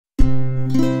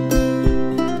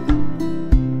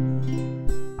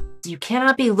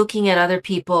cannot be looking at other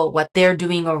people, what they're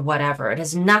doing or whatever. It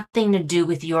has nothing to do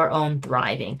with your own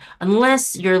thriving.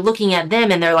 Unless you're looking at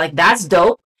them and they're like, that's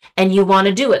dope, and you want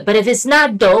to do it. But if it's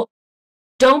not dope,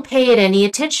 don't pay it any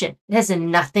attention. It has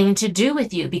nothing to do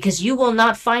with you, because you will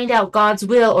not find out God's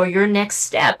will or your next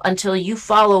step until you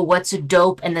follow what's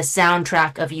dope and the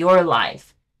soundtrack of your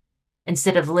life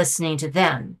instead of listening to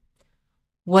them.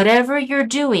 Whatever you're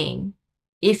doing,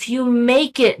 if you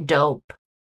make it dope,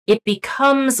 it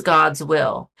becomes God's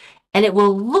will, and it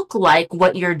will look like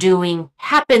what you're doing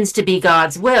happens to be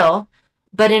God's will,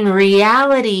 but in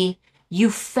reality, you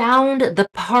found the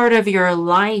part of your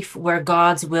life where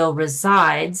God's will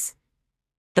resides,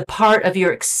 the part of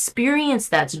your experience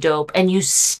that's dope, and you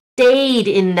stayed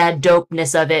in that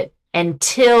dopeness of it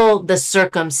until the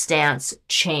circumstance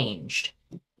changed.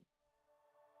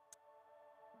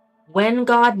 When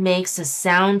God makes a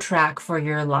soundtrack for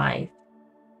your life,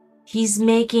 He's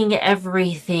making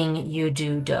everything you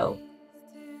do dope.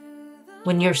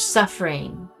 When you're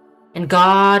suffering and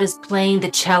God is playing the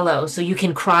cello so you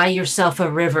can cry yourself a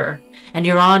river, and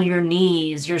you're on your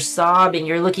knees, you're sobbing,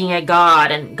 you're looking at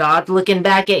God, and God's looking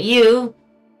back at you.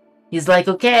 He's like,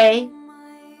 okay,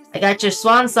 I got your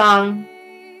swan song.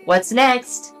 What's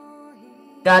next?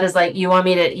 God is like, you want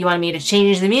me to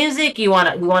change the music? We want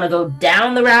to go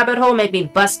down the rabbit hole, make me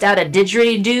bust out a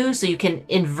didgeridoo so you can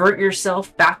invert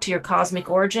yourself back to your cosmic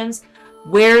origins?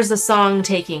 Where's the song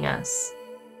taking us?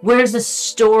 Where's the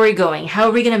story going? How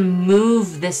are we going to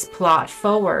move this plot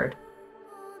forward?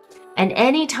 And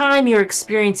anytime you're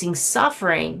experiencing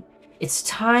suffering, it's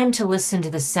time to listen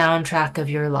to the soundtrack of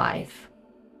your life,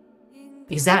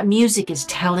 because that music is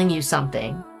telling you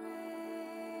something.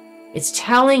 It's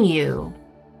telling you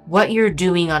what you're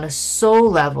doing on a soul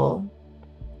level.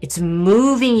 It's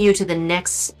moving you to the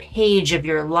next page of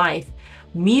your life.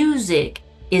 Music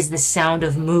is the sound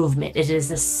of movement. It is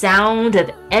the sound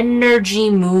of energy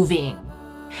moving.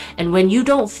 And when you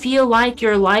don't feel like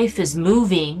your life is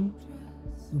moving,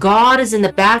 God is in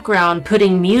the background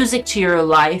putting music to your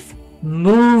life,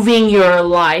 moving your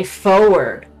life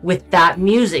forward with that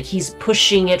music. He's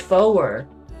pushing it forward.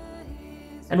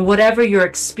 And whatever you're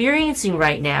experiencing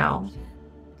right now,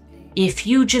 if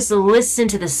you just listen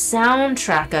to the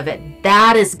soundtrack of it,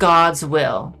 that is God's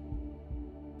will.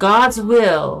 God's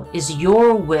will is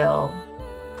your will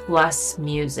plus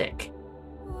music.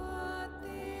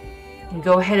 And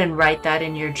go ahead and write that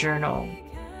in your journal.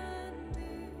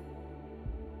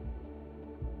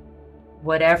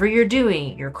 Whatever you're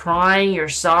doing, you're crying, you're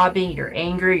sobbing, you're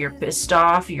angry, you're pissed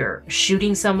off, you're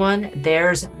shooting someone,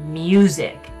 there's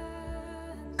music.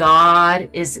 God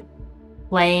is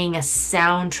playing a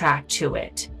soundtrack to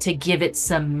it to give it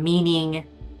some meaning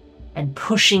and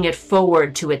pushing it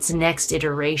forward to its next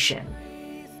iteration.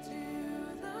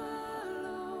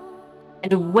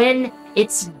 And when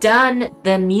it's done,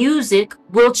 the music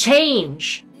will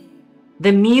change.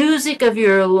 The music of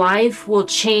your life will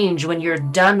change when you're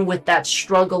done with that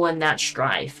struggle and that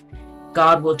strife.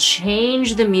 God will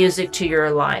change the music to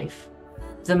your life.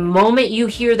 The moment you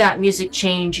hear that music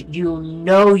change, you'll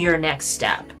know your next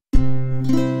step.